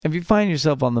If you find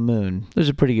yourself on the moon, there's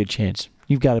a pretty good chance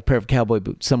you've got a pair of cowboy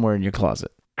boots somewhere in your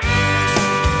closet.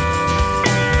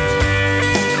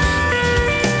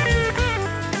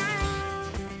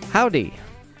 Howdy!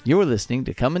 You're listening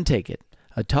to Come and Take It,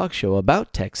 a talk show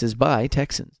about Texas by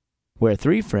Texans, where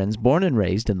three friends born and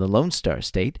raised in the Lone Star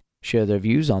State share their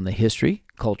views on the history,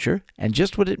 culture, and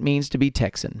just what it means to be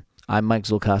Texan. I'm Mike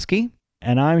Zulkowski.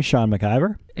 And I'm Sean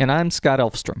McIver. And I'm Scott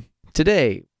Elfstrom.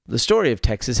 Today, the story of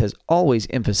Texas has always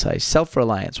emphasized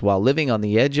self-reliance while living on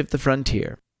the edge of the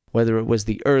frontier. Whether it was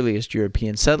the earliest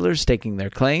European settlers staking their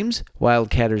claims,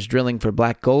 wildcatters drilling for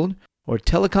black gold, or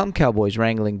telecom cowboys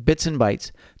wrangling bits and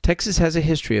bytes, Texas has a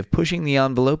history of pushing the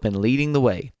envelope and leading the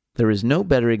way. There is no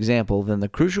better example than the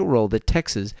crucial role that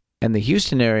Texas, and the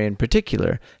Houston area in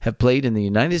particular, have played in the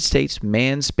United States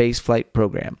manned spaceflight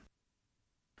program.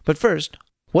 But first,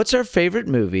 what's our favorite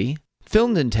movie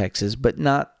filmed in Texas but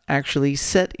not actually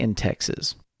set in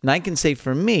Texas? And I can say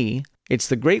for me, it's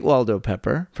The Great Waldo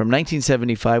Pepper from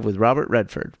 1975 with Robert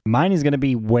Redford. Mine is going to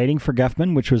be Waiting for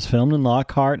Guffman, which was filmed in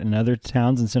Lockhart and other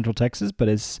towns in Central Texas, but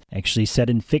is actually set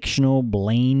in fictional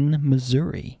Blaine,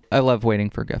 Missouri. I love Waiting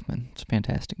for Guffman. It's a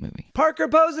fantastic movie. Parker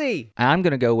Posey! I'm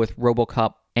going to go with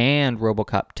RoboCop and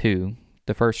RoboCop 2.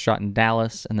 The first shot in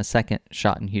Dallas and the second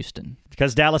shot in Houston.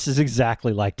 Because Dallas is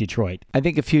exactly like Detroit. I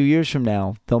think a few years from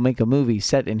now, they'll make a movie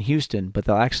set in Houston, but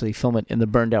they'll actually film it in the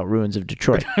burned out ruins of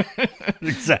Detroit.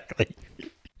 Exactly.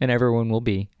 And everyone will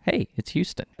be, hey, it's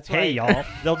Houston. Hey, y'all.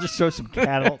 They'll just throw some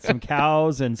cattle, some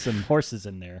cows, and some horses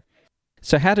in there.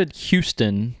 So how did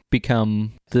Houston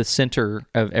become the center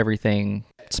of everything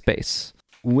space?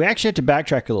 We actually have to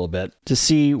backtrack a little bit to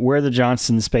see where the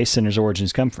Johnson Space Center's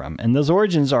origins come from. And those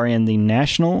origins are in the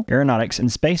National Aeronautics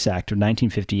and Space Act of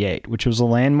 1958, which was a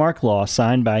landmark law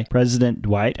signed by President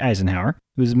Dwight Eisenhower.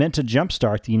 It was meant to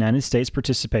jumpstart the United States'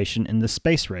 participation in the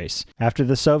space race after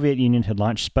the Soviet Union had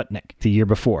launched Sputnik the year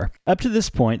before. Up to this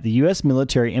point, the U.S.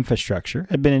 military infrastructure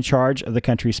had been in charge of the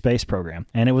country's space program,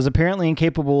 and it was apparently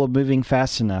incapable of moving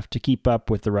fast enough to keep up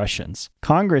with the Russians.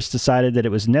 Congress decided that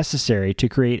it was necessary to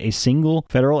create a single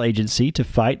federal agency to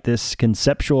fight this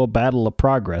conceptual battle of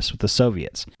progress with the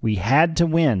Soviets. We had to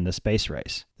win the space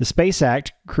race. The Space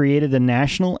Act created the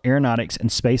National Aeronautics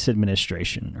and Space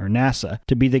Administration, or NASA,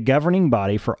 to be the governing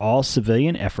body for all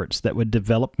civilian efforts that would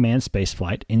develop manned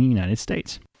spaceflight in the United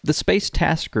States. The Space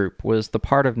Task Group was the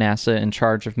part of NASA in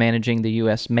charge of managing the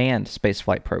U.S. manned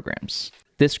spaceflight programs.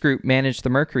 This group managed the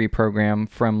Mercury program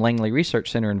from Langley Research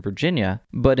Center in Virginia,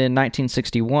 but in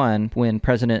 1961, when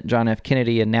President John F.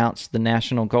 Kennedy announced the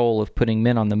national goal of putting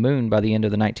men on the moon by the end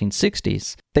of the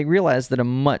 1960s, they realized that a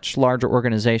much larger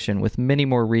organization with many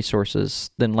more resources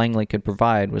than Langley could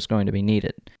provide was going to be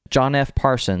needed. John F.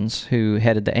 Parsons, who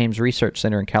headed the Ames Research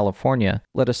Center in California,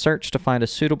 led a search to find a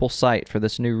suitable site for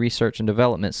this new research and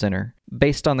development center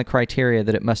based on the criteria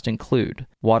that it must include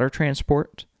water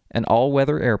transport, an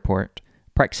all-weather airport,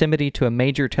 proximity to a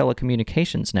major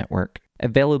telecommunications network,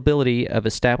 availability of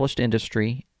established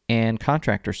industry and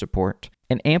contractor support,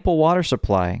 an ample water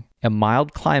supply, a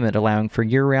mild climate allowing for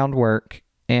year-round work,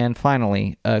 and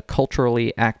finally, a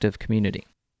culturally active community.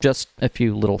 Just a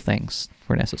few little things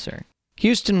were necessary.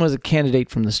 Houston was a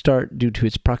candidate from the start due to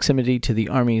its proximity to the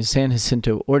Army's San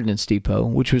Jacinto Ordnance Depot,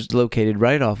 which was located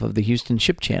right off of the Houston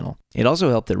Ship Channel. It also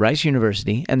helped that Rice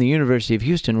University and the University of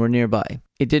Houston were nearby.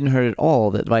 It didn't hurt at all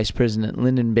that Vice President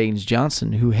Lyndon Baines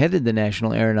Johnson, who headed the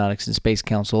National Aeronautics and Space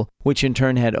Council, which in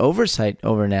turn had oversight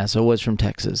over NASA, was from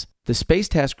Texas. The Space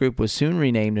Task Group was soon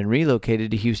renamed and relocated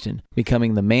to Houston,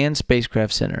 becoming the Manned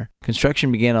Spacecraft Center.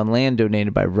 Construction began on land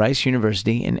donated by Rice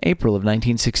University in April of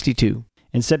 1962.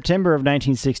 In September of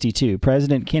 1962,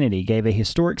 President Kennedy gave a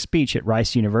historic speech at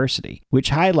Rice University,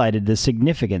 which highlighted the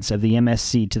significance of the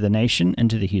MSC to the nation and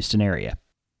to the Houston area.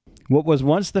 What was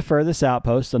once the furthest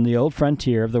outpost on the old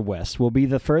frontier of the West will be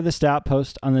the furthest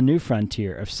outpost on the new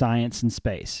frontier of science and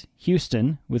space.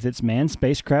 Houston, with its Manned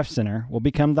Spacecraft Center, will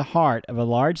become the heart of a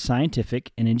large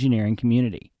scientific and engineering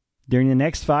community. During the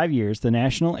next 5 years, the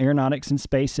National Aeronautics and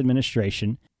Space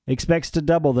Administration expects to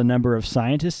double the number of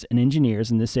scientists and engineers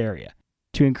in this area,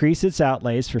 to increase its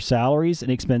outlays for salaries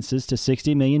and expenses to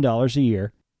 $60 million a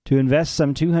year, to invest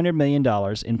some $200 million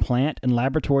in plant and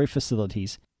laboratory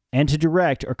facilities, and to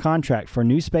direct or contract for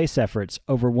new space efforts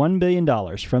over $1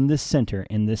 billion from this center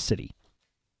in this city.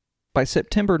 By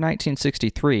September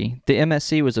 1963, the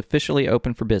MSC was officially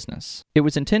open for business. It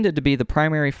was intended to be the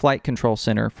primary flight control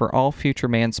center for all future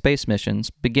manned space missions,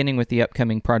 beginning with the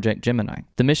upcoming Project Gemini.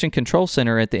 The Mission Control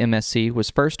Center at the MSC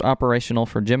was first operational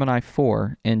for Gemini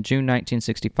 4 in June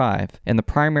 1965, and the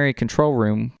primary control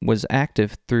room was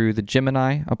active through the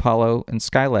Gemini, Apollo, and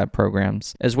Skylab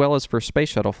programs, as well as for space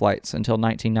shuttle flights until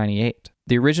 1998.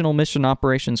 The original Mission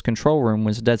Operations Control Room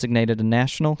was designated a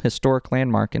National Historic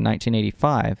Landmark in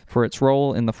 1985 for its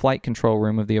role in the flight control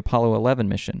room of the Apollo 11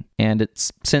 mission, and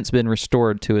it's since been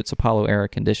restored to its Apollo-era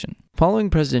condition. Following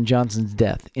President Johnson's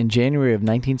death in January of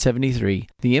 1973,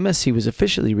 the MSC was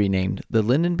officially renamed the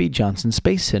Lyndon B. Johnson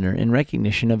Space Center in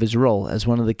recognition of his role as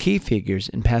one of the key figures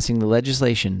in passing the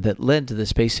legislation that led to the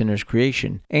Space Center's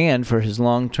creation, and for his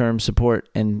long-term support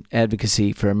and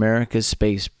advocacy for America's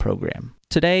space program.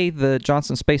 Today, the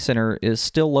Johnson Space Center is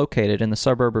still located in the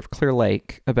suburb of Clear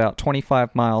Lake, about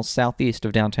 25 miles southeast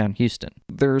of downtown Houston.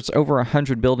 There's over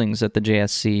 100 buildings at the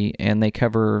JSC, and they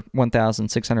cover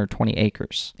 1,620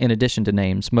 acres. In addition to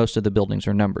names, most of the buildings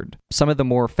are numbered. Some of the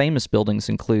more famous buildings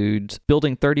include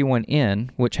Building 31N,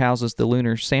 which houses the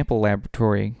Lunar Sample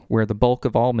Laboratory, where the bulk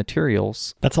of all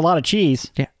materials... That's a lot of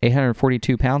cheese. Yeah,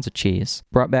 842 pounds of cheese,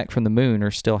 brought back from the moon,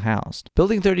 are still housed.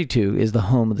 Building 32 is the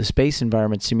home of the Space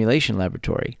Environment Simulation Laboratory.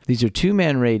 These are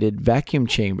two-man rated vacuum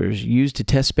chambers used to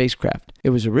test spacecraft. It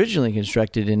was originally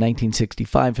constructed in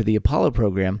 1965 for the Apollo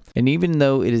program, and even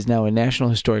though it is now a National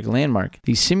Historic Landmark,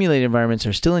 these simulated environments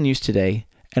are still in use today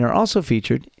and are also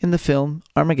featured in the film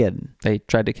Armageddon. They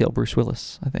tried to kill Bruce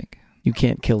Willis, I think. You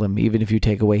can't kill him even if you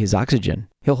take away his oxygen.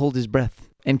 He'll hold his breath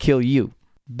and kill you.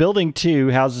 Building 2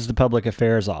 houses the Public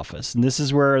Affairs Office, and this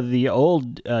is where the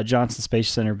old Johnson Space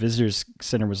Center Visitors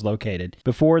Center was located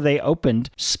before they opened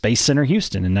Space Center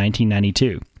Houston in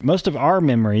 1992. Most of our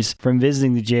memories from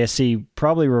visiting the JSC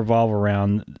probably revolve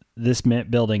around this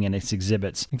building and its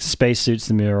exhibits, like the spacesuits,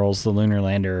 the murals, the lunar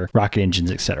lander, rocket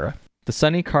engines, etc. The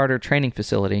Sonny Carter Training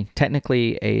Facility,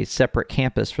 technically a separate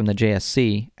campus from the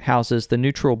JSC, houses the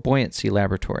Neutral Buoyancy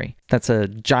Laboratory. That's a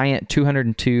giant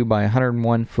 202 by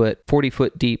 101 foot, 40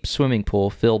 foot deep swimming pool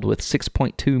filled with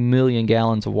 6.2 million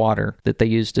gallons of water that they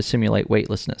use to simulate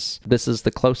weightlessness. This is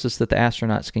the closest that the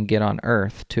astronauts can get on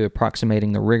Earth to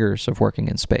approximating the rigors of working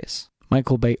in space.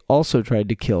 Michael Bay also tried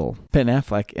to kill Ben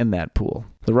Affleck in that pool.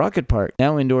 The rocket park,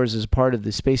 now indoors as part of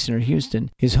the Space Center Houston,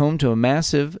 is home to a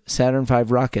massive Saturn V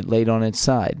rocket laid on its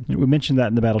side. We mentioned that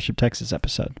in the Battleship Texas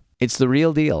episode. It's the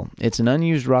real deal. It's an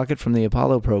unused rocket from the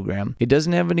Apollo program. It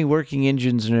doesn't have any working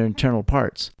engines or internal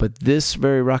parts, but this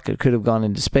very rocket could have gone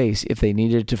into space if they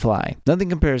needed to fly. Nothing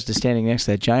compares to standing next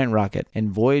to that giant rocket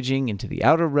and voyaging into the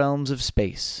outer realms of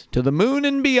space, to the moon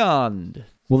and beyond.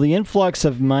 Well, the influx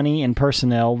of money and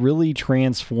personnel really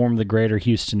transformed the greater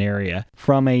Houston area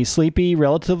from a sleepy,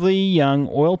 relatively young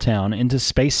oil town into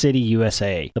Space City,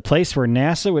 USA, the place where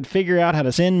NASA would figure out how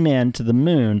to send men to the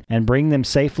moon and bring them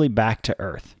safely back to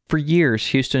Earth. For years,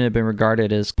 Houston had been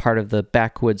regarded as part of the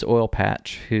backwoods oil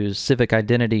patch, whose civic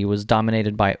identity was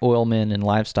dominated by oilmen and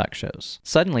livestock shows.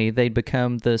 Suddenly, they'd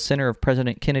become the center of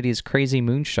President Kennedy's crazy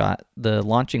moonshot, the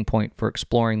launching point for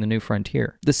exploring the new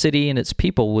frontier. The city and its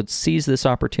people would seize this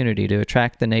opportunity to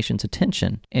attract the nation's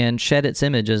attention and shed its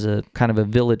image as a kind of a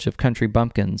village of country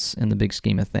bumpkins in the big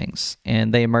scheme of things.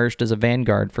 And they emerged as a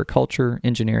vanguard for culture,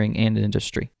 engineering, and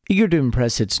industry. Eager to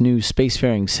impress its new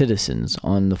spacefaring citizens,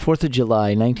 on the 4th of July,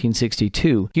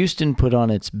 1962, Houston put on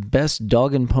its best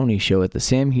dog and pony show at the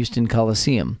Sam Houston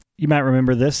Coliseum. You might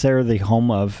remember this. They're the home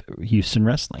of Houston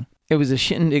wrestling. It was a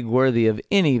shindig worthy of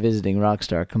any visiting rock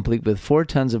star, complete with 4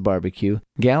 tons of barbecue,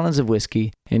 gallons of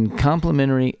whiskey, and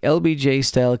complimentary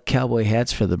LBJ-style cowboy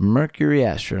hats for the Mercury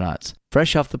astronauts,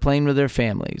 fresh off the plane with their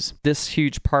families. This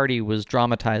huge party was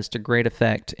dramatized to great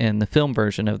effect in the film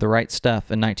version of The Right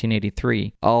Stuff in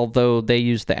 1983, although they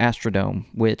used the Astrodome,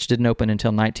 which didn't open until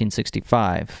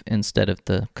 1965, instead of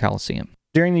the Coliseum.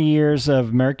 During the years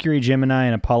of Mercury, Gemini,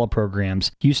 and Apollo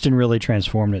programs, Houston really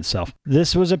transformed itself.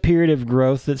 This was a period of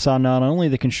growth that saw not only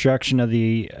the construction of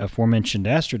the aforementioned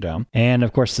Astrodome, and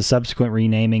of course the subsequent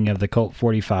renaming of the Colt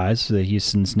 45s, the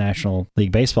Houston's National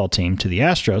League Baseball team, to the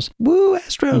Astros. Woo,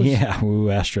 Astros! Yeah, woo,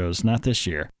 Astros. Not this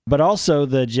year. But also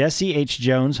the Jesse H.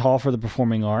 Jones Hall for the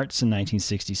Performing Arts in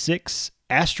 1966,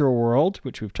 Astroworld,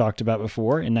 which we've talked about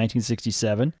before, in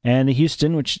 1967, and the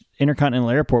Houston Intercontinental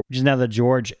Airport, which is now the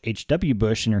George H.W.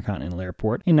 Bush Intercontinental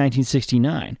Airport, in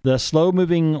 1969. The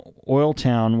slow-moving oil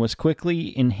town was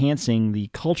quickly enhancing the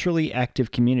culturally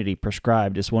active community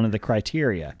prescribed as one of the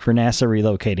criteria for NASA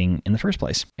relocating in the first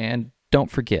place. And don't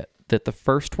forget that the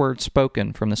first word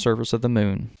spoken from the surface of the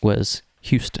moon was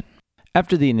Houston.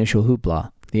 After the initial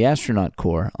hoopla, the astronaut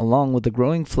corps, along with the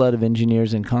growing flood of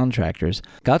engineers and contractors,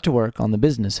 got to work on the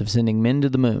business of sending men to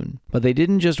the moon. But they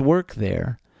didn't just work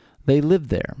there, they lived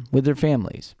there with their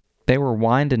families. They were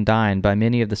wined and dined by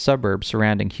many of the suburbs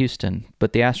surrounding Houston,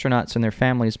 but the astronauts and their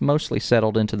families mostly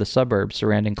settled into the suburbs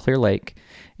surrounding Clear Lake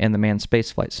and the Manned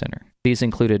Spaceflight Center. These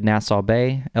included Nassau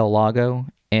Bay, El Lago,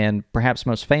 and perhaps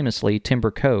most famously,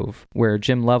 Timber Cove, where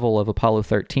Jim Lovell of Apollo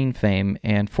 13 fame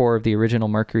and 4 of the original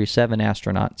Mercury 7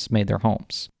 astronauts made their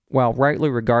homes. While rightly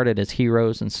regarded as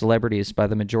heroes and celebrities by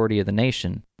the majority of the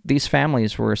nation, these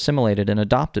families were assimilated and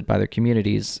adopted by their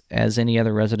communities as any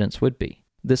other residents would be.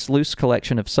 This loose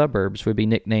collection of suburbs would be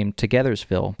nicknamed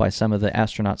Togethersville by some of the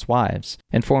astronauts' wives,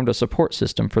 and formed a support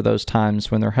system for those times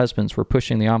when their husbands were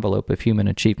pushing the envelope of human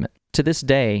achievement. To this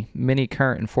day, many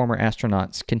current and former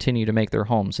astronauts continue to make their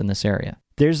homes in this area.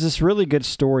 There's this really good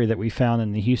story that we found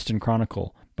in the Houston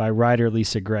Chronicle by writer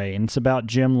Lisa Gray, and it's about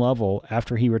Jim Lovell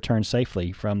after he returned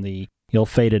safely from the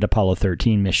ill-fated Apollo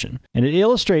 13 mission. And it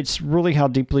illustrates really how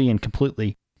deeply and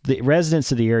completely the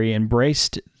residents of the area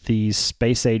embraced these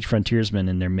space-age frontiersmen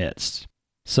in their midst.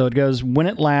 So it goes, when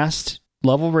at last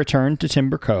Lovell returned to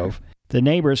Timber Cove, the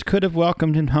neighbors could have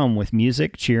welcomed him home with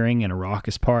music, cheering, and a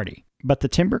raucous party. But the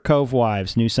Timber Cove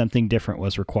wives knew something different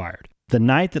was required. The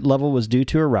night that Lovell was due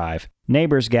to arrive,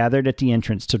 neighbors gathered at the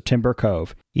entrance to Timber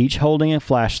Cove, each holding a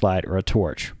flashlight or a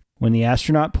torch. When the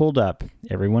astronaut pulled up,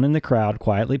 everyone in the crowd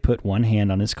quietly put one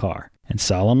hand on his car, and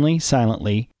solemnly,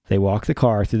 silently, they walked the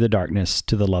car through the darkness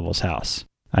to the Lovell's house.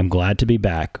 "I'm glad to be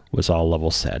back," was all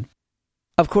Lovell said.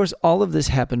 Of course, all of this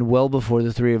happened well before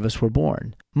the three of us were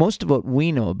born. Most of what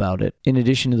we know about it, in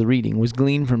addition to the reading, was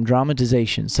gleaned from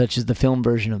dramatizations such as the film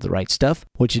version of The Right Stuff,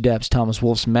 which adapts Thomas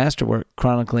Wolfe's masterwork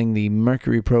chronicling the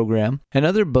Mercury program, and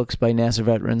other books by NASA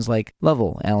veterans like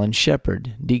Lovell, Alan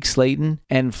Shepard, Deke Slayton,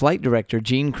 and flight director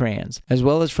Gene Kranz, as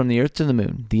well as from The Earth to the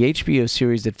Moon, the HBO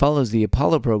series that follows the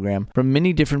Apollo program from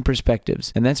many different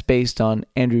perspectives, and that's based on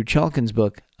Andrew Chalkin's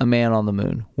book, A Man on the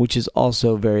Moon, which is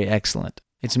also very excellent.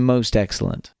 It's most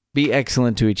excellent. Be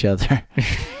excellent to each other.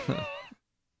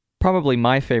 Probably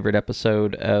my favorite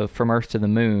episode of From Earth to the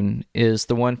Moon is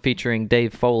the one featuring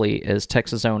Dave Foley as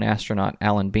Texas' own astronaut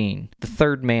Alan Bean, the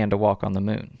third man to walk on the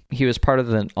moon. He was part of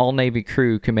the all-Navy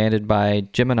crew commanded by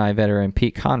Gemini veteran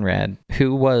Pete Conrad,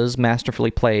 who was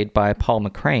masterfully played by Paul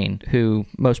McCrane, who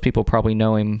most people probably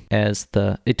know him as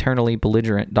the eternally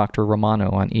belligerent Dr. Romano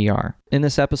on ER. In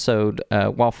this episode,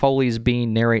 while Foley's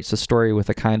Bean narrates the story with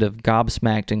a kind of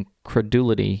gobsmacked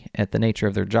incredulity at the nature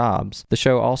of their jobs, the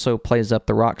show also plays up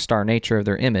the rock star nature of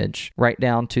their image, right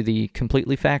down to the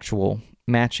completely factual,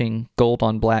 matching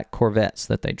gold-on-black Corvettes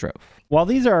that they drove. While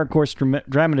these are, of course,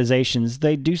 dramatizations,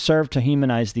 they do serve to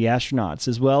humanize the astronauts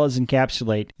as well as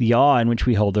encapsulate the awe in which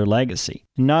we hold their legacy.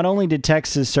 Not only did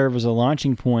Texas serve as a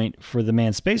launching point for the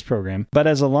manned space program, but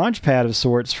as a launch pad of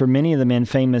sorts for many of the men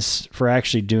famous for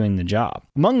actually doing the job.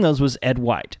 Among those was Ed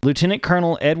White. Lieutenant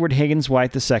Colonel Edward Higgins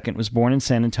White II was born in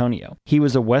San Antonio. He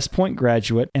was a West Point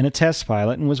graduate and a test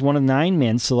pilot and was one of 9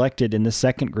 men selected in the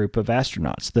second group of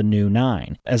astronauts, the New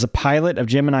 9. As a pilot of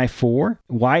Gemini 4,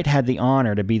 White had the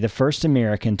honor to be the first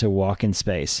American to walk in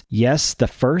space. Yes, the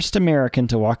first American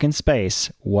to walk in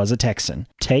space was a Texan.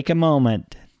 Take a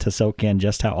moment to soak in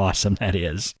just how awesome that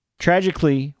is.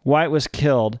 Tragically, White was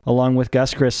killed along with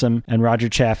Gus Grissom and Roger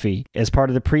Chaffee as part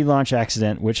of the pre-launch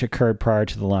accident which occurred prior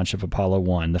to the launch of Apollo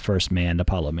 1, the first manned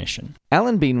Apollo mission.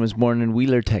 Alan Bean was born in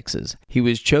Wheeler, Texas. He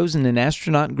was chosen in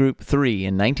Astronaut Group 3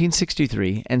 in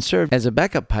 1963 and served as a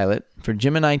backup pilot for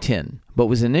Gemini 10, but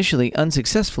was initially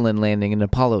unsuccessful in landing an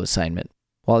Apollo assignment.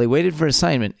 While he waited for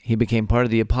assignment, he became part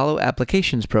of the Apollo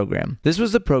Applications Program. This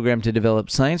was the program to develop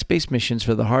science-based missions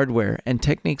for the hardware and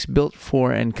techniques built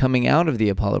for and coming out of the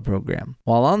Apollo program.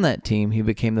 While on that team, he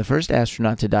became the first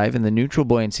astronaut to dive in the Neutral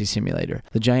Buoyancy Simulator,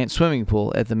 the giant swimming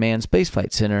pool at the Manned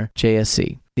Spaceflight Center,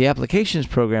 JSC. The applications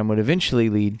program would eventually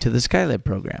lead to the Skylab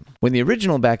program. When the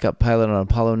original backup pilot on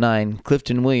Apollo 9,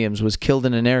 Clifton Williams, was killed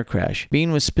in an air crash,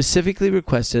 Bean was specifically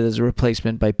requested as a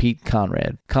replacement by Pete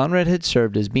Conrad. Conrad had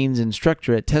served as Bean's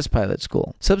instructor at test pilot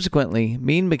school. Subsequently,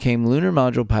 Bean became lunar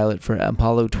module pilot for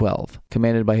Apollo 12,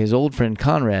 commanded by his old friend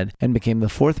Conrad, and became the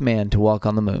 4th man to walk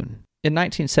on the moon. In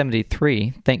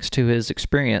 1973, thanks to his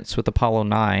experience with Apollo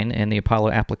 9 and the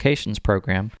Apollo Applications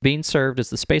Program, Bean served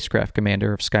as the spacecraft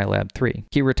commander of Skylab 3.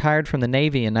 He retired from the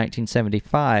Navy in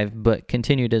 1975, but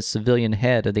continued as civilian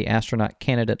head of the Astronaut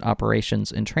Candidate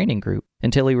Operations and Training Group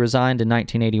until he resigned in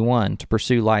 1981 to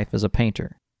pursue life as a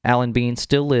painter. Alan Bean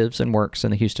still lives and works in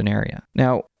the Houston area.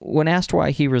 Now, when asked why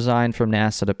he resigned from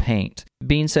NASA to paint,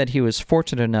 Bean said he was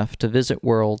fortunate enough to visit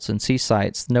worlds and see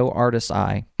sights no artist's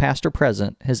eye, past or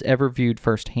present, has ever viewed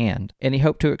firsthand, and he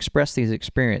hoped to express these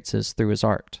experiences through his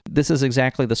art. This is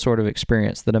exactly the sort of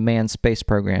experience that a manned space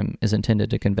program is intended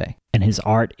to convey. And his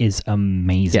art is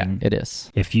amazing. Yeah, it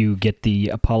is. If you get the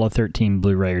Apollo 13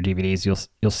 Blu-ray or DVDs,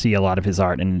 you'll see a lot of his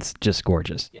art, and it's just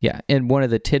gorgeous. Yeah, and one of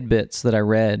the tidbits that I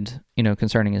read,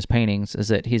 concerning his paintings is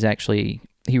that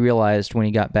he realized when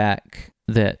he got back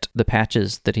that the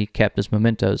patches that he kept as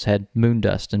mementos had moon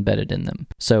dust embedded in them.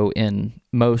 So in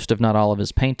most, if not all, of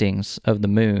his paintings of the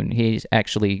moon, he's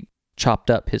actually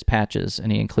chopped up his patches,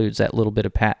 and he includes that little bit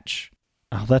of patch.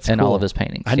 Oh, that's in cool. all of his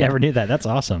paintings. I never knew that. That's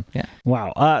awesome. Yeah.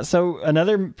 Wow. So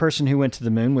another person who went to the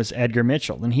moon was Edgar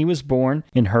Mitchell, and he was born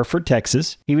in Hereford,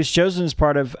 Texas. He was chosen as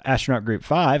part of Astronaut Group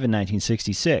 5 in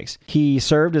 1966. He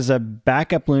served as a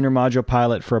backup lunar module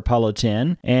pilot for Apollo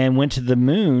 10 and went to the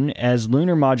moon as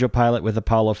lunar module pilot with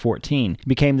Apollo 14. He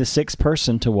became the 6th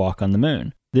person to walk on the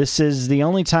moon. This is the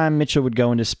only time Mitchell would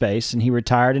go into space, and he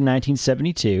retired in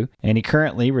 1972, and he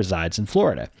currently resides in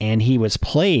Florida. And he was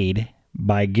played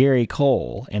by Gary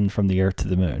Cole in From the Earth to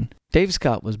the Moon. Dave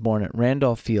Scott was born at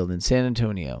Randolph Field in San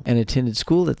Antonio and attended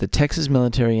school at the Texas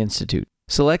Military Institute.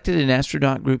 Selected in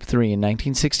Astronaut Group 3 in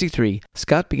 1963,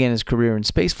 Scott began his career in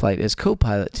spaceflight as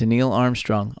co-pilot to Neil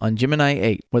Armstrong on Gemini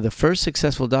 8, where the first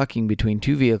successful docking between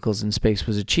two vehicles in space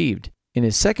was achieved. In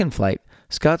his second flight,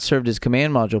 Scott served as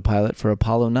command module pilot for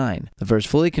Apollo 9, the first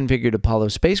fully configured Apollo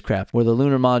spacecraft where the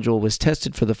lunar module was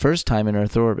tested for the first time in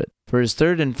Earth orbit. For his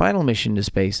third and final mission to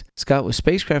space, Scott was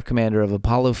spacecraft commander of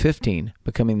Apollo 15,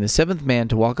 becoming the 7th man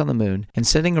to walk on the moon and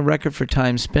setting a record for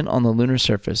time spent on the lunar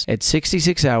surface at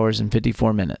 66 hours and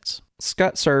 54 minutes.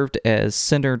 Scott served as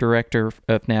Center Director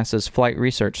of NASA's Flight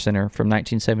Research Center from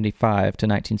 1975 to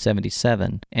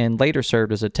 1977, and later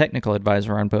served as a technical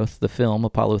advisor on both the film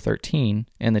Apollo 13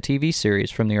 and the TV series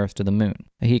From the Earth to the Moon.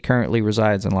 He currently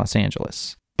resides in Los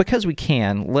Angeles. Because we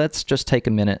can, let's just take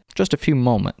a minute, just a few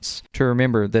moments, to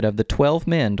remember that of the 12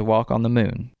 men to walk on the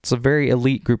moon, it's a very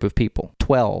elite group of people.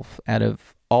 12 out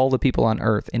of all the people on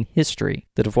Earth in history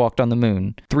that have walked on the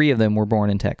moon, 3 of them were born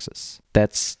in Texas.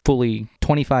 That's fully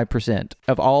 25%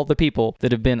 of all the people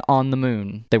that have been on the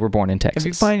moon, they were born in Texas. If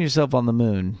you find yourself on the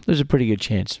moon, there's a pretty good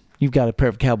chance you've got a pair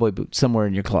of cowboy boots somewhere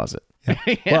in your closet.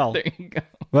 Yeah, Well, there you go.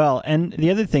 Well, and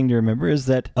the other thing to remember is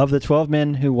that of the 12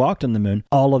 men who walked on the moon,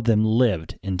 all of them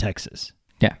lived in Texas.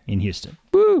 Yeah. In Houston.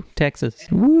 Woo, Texas.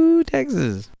 Woo,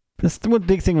 Texas. That's the one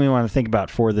big thing we want to think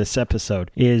about for this episode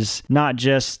is not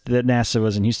just that NASA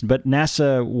was in Houston, but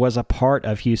NASA was a part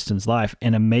of Houston's life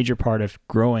and a major part of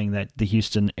growing the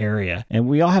Houston area. And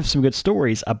we all have some good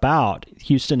stories about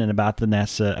Houston and about the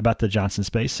NASA, about the Johnson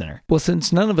Space Center. Well,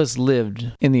 since none of us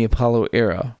lived in the Apollo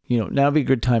era, now would be a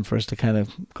good time for us to kind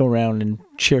of go around and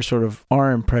share sort of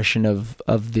our impression of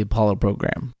the Apollo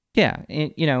program. Yeah,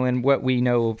 and what we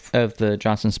know of the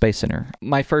Johnson Space Center.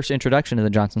 My first introduction to the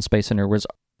Johnson Space Center was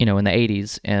in the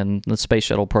 80s, and the space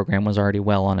shuttle program was already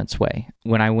well on its way.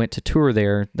 When I went to tour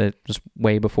there, that was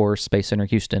way before Space Center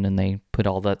Houston, and they put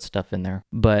all that stuff in there.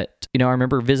 But, I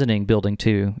remember visiting Building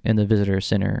 2 in the Visitor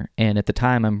Center, and at the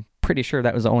time, I'm pretty sure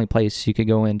that was the only place you could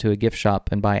go into a gift shop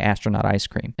and buy astronaut ice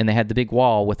cream. And they had the big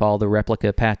wall with all the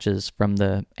replica patches from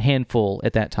the handful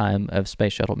at that time of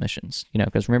space shuttle missions.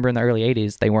 Because remember in the early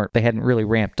 80s, they hadn't really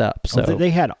ramped up. So they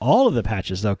had all of the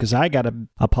patches though, because I got a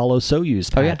Apollo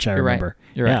Soyuz patch. I remember.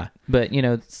 Right. You're right. But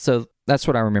so that's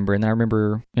what I remember. And I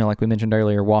remember, like we mentioned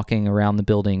earlier, walking around the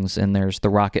buildings, and there's the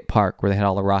rocket park where they had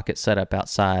all the rockets set up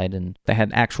outside, and they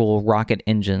had actual rocket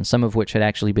engines, some of which had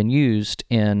actually been used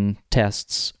in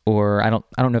tests, or I don't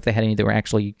know if they had any that were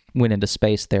actually went into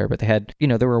space there, but they had,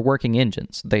 there were working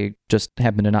engines. They just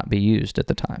happened to not be used at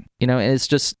the time. And it's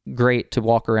just great to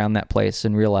walk around that place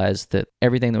and realize that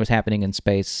everything that was happening in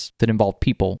space that involved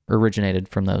people originated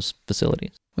from those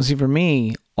facilities. Well, see, for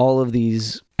me, all of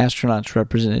these astronauts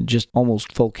represented just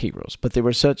almost folk heroes, but they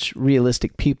were such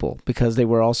realistic people because they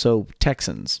were also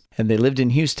Texans and they lived in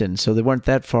Houston, so they weren't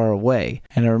that far away.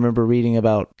 And I remember reading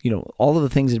about, all of the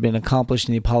things that had been accomplished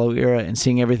in the Apollo era and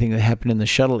seeing everything that happened in the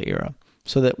shuttle era.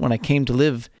 So that when I came to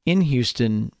live in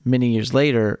Houston many years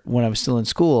later, when I was still in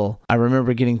school, I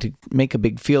remember getting to make a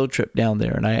big field trip down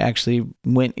there. And I actually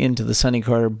went into the Sonny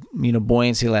Carter,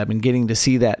 buoyancy lab and getting to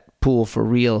see that pool for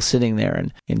real sitting there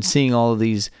and seeing all of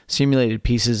these simulated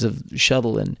pieces of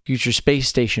shuttle and future space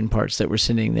station parts that were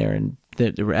sitting there. And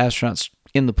there were astronauts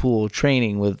in the pool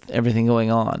training with everything going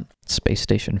on. Space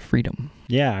Station Freedom.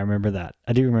 Yeah, I remember that.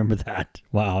 I do remember that.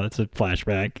 Wow, that's a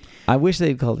flashback. I wish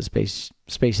they'd called it Space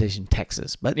Station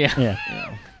Texas, but yeah.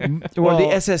 Or the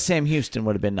SS Sam Houston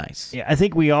would have been nice. Yeah, I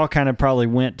think we all kind of probably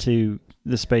went to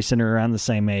the Space Center around the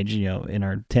same age, in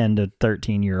our 10 to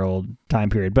 13-year-old time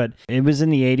period. But it was in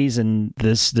the 80s, and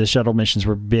the shuttle missions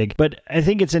were big. But I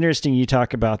think it's interesting you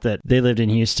talk about that they lived in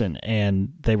Houston,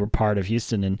 and they were part of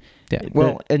Houston. And yeah,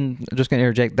 well, and I'm just going to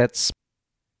interject, that's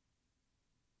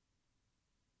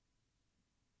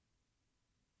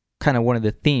kind of one of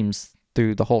the themes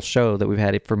through the whole show that we've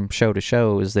had it from show to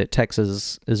show is that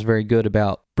Texas is very good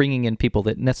about bringing in people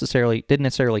that didn't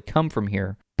necessarily come from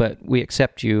here, but we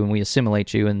accept you and we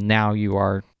assimilate you, and now you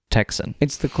are Texan.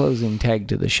 It's the closing tag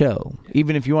to the show.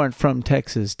 Even if you aren't from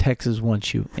Texas, Texas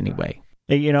wants you anyway.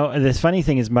 You know, the funny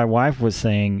thing is my wife was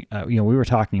saying, we were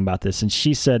talking about this, and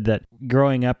she said that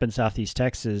growing up in Southeast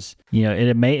Texas,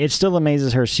 it still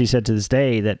amazes her, she said to this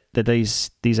day, that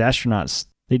these astronauts,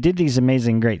 they did these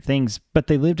amazing, great things, but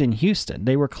they lived in Houston.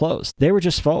 They were close. They were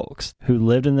just folks who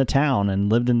lived in the town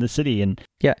and lived in the city. And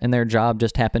their job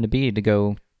just happened to be to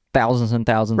go thousands and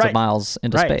thousands of miles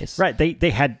into space. Right.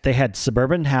 They had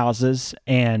suburban houses,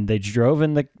 and they drove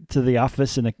to the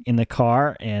office in the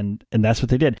car, and that's what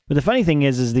they did. But the funny thing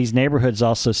is these neighborhoods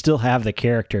also still have the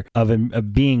character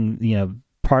of being,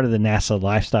 part of the NASA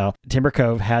lifestyle. Timber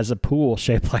Cove has a pool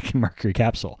shaped like a Mercury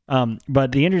capsule.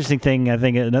 But the interesting thing, I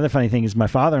think another funny thing is my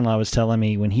father-in-law was telling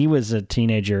me when he was a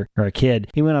teenager or a kid,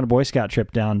 he went on a Boy Scout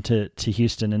trip down to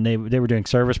Houston, and they were doing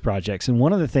service projects. And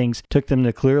one of the things took them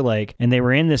to Clear Lake, and they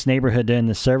were in this neighborhood doing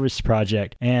the service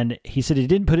project. And he said he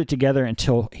didn't put it together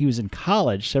until he was in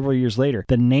college several years later.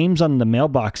 The names on the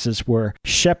mailboxes were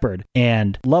Shepard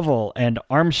and Lovell and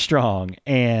Armstrong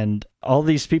and all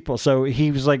these people. So he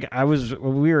was like,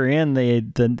 we were in the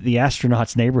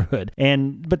astronauts neighborhood.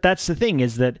 But that's the thing,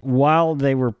 is that while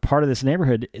they were part of this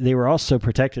neighborhood, they were also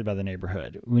protected by the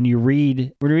neighborhood. When you're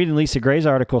reading Lisa Gray's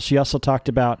article, she also talked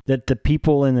about that the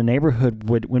people in the neighborhood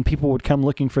when people would come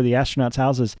looking for the astronauts'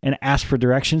 houses and ask for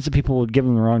directions, the people would give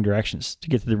them the wrong directions to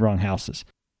get to the wrong houses.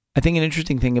 I think an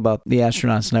interesting thing about the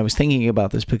astronauts, and I was thinking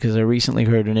about this because I recently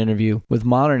heard an interview with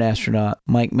modern astronaut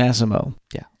Mike Massimo.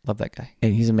 Yeah, love that guy.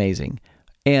 And he's amazing.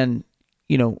 And,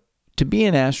 to be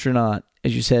an astronaut,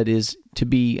 as you said, is to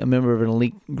be a member of an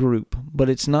elite group. But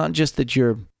it's not just that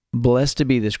you're blessed to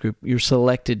be this group, you're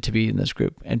selected to be in this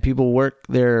group. And people work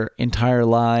their entire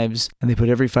lives, and they put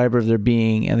every fiber of their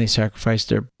being, and they sacrifice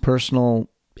their personal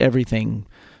everything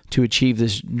to achieve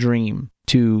this dream,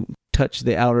 to touch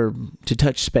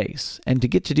space. And to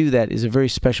get to do that is a very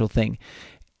special thing.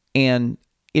 And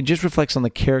it just reflects on the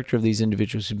character of these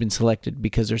individuals who've been selected,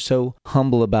 because they're so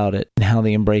humble about it and how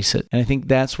they embrace it. And I think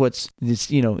that's it's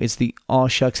the aw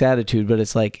shucks attitude, but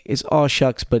it's like, it's aw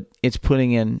shucks, but it's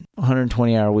putting in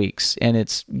 120-hour weeks, and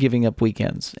it's giving up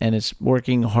weekends, and it's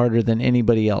working harder than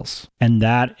anybody else. And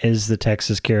that is the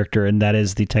Texas character, and that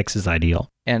is the Texas ideal.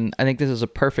 And I think this is a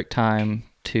perfect time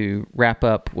to wrap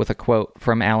up with a quote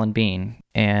from Alan Bean.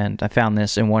 And I found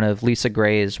this in one of Lisa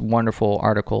Gray's wonderful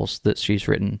articles that she's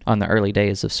written on the early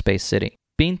days of Space City.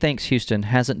 Bean thinks Houston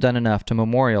hasn't done enough to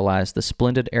memorialize the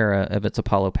splendid era of its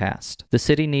Apollo past. The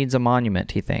city needs a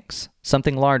monument, he thinks.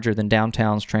 Something larger than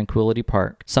downtown's Tranquility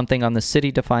Park. Something on the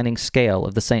city-defining scale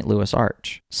of the St. Louis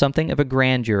Arch. Something of a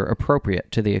grandeur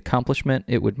appropriate to the accomplishment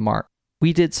it would mark.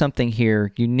 We did something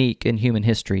here unique in human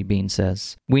history, Bean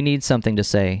says. We need something to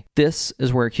say. This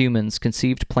is where humans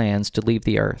conceived plans to leave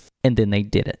the Earth, and then they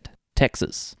did it.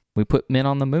 Texas. We put men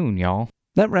on the moon, y'all.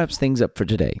 That wraps things up for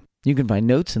today. You can find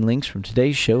notes and links from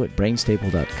today's show at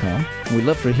brainstaple.com, and we'd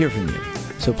love to hear from you.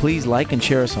 So please like and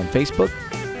share us on Facebook,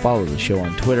 follow the show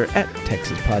on Twitter at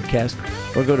Texas Podcast,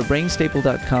 or go to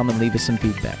brainstaple.com and leave us some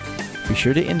feedback. Be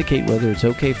sure to indicate whether it's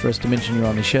okay for us to mention you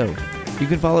on the show. You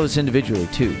can follow us individually,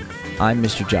 too. I'm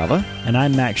Mr. Java. And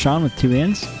I'm Mac Sean with 2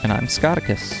 N's. And I'm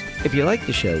Scotticus. If you like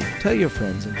the show, tell your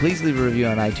friends and please leave a review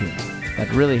on iTunes.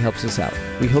 That really helps us out.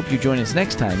 We hope you join us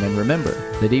next time, and remember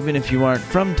that even if you aren't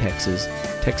from Texas,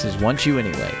 Texas wants you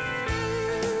anyway.